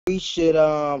we should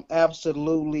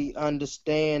absolutely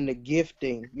understand the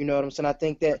gifting. You know what I'm saying? I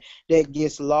think that that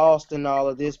gets lost in all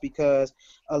of this because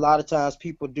a lot of times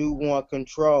people do want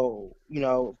control,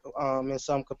 in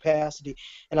some capacity.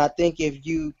 And I think if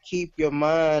you keep your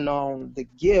mind on the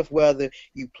gift, whether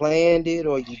you planned it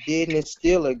or you didn't, it's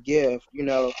still a gift.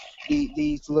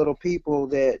 These little people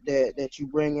that you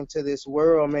bring into this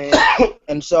world, man.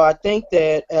 And so I think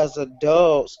that as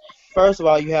adults, first of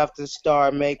all, you have to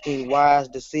start making wise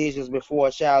decisions before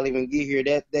a child even get here.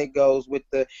 That goes with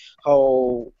the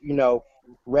whole,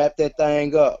 wrap that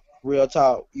thing up. Real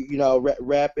talk,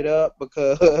 wrap it up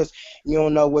because you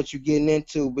don't know what you're getting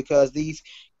into. Because these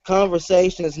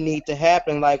conversations need to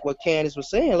happen, like what Candace was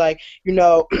saying. Like,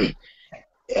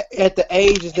 at the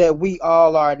ages that we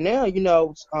all are now, you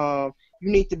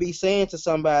need to be saying to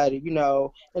somebody,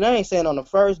 and I ain't saying on the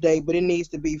first day, but it needs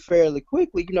to be fairly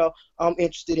quickly, I'm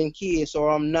interested in kids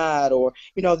or I'm not, or,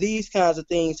 these kinds of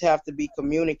things have to be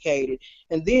communicated.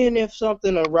 And then if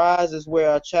something arises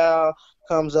where a child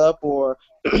comes up or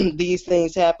these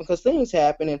things happen, because things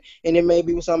happen, and it may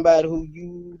be with somebody who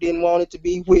you didn't want it to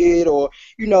be with, or,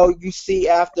 you see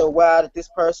after a while that this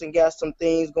person got some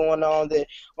things going on that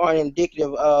aren't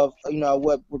indicative of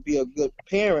what would be a good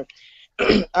parent.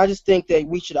 I just think that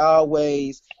we should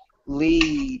always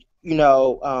lead, in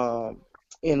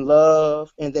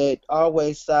love, and that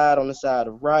always side on the side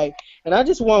of right. And I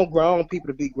just want grown people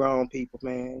to be grown people,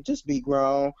 man. Just be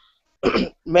grown,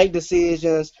 make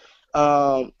decisions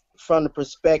from the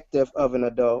perspective of an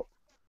adult.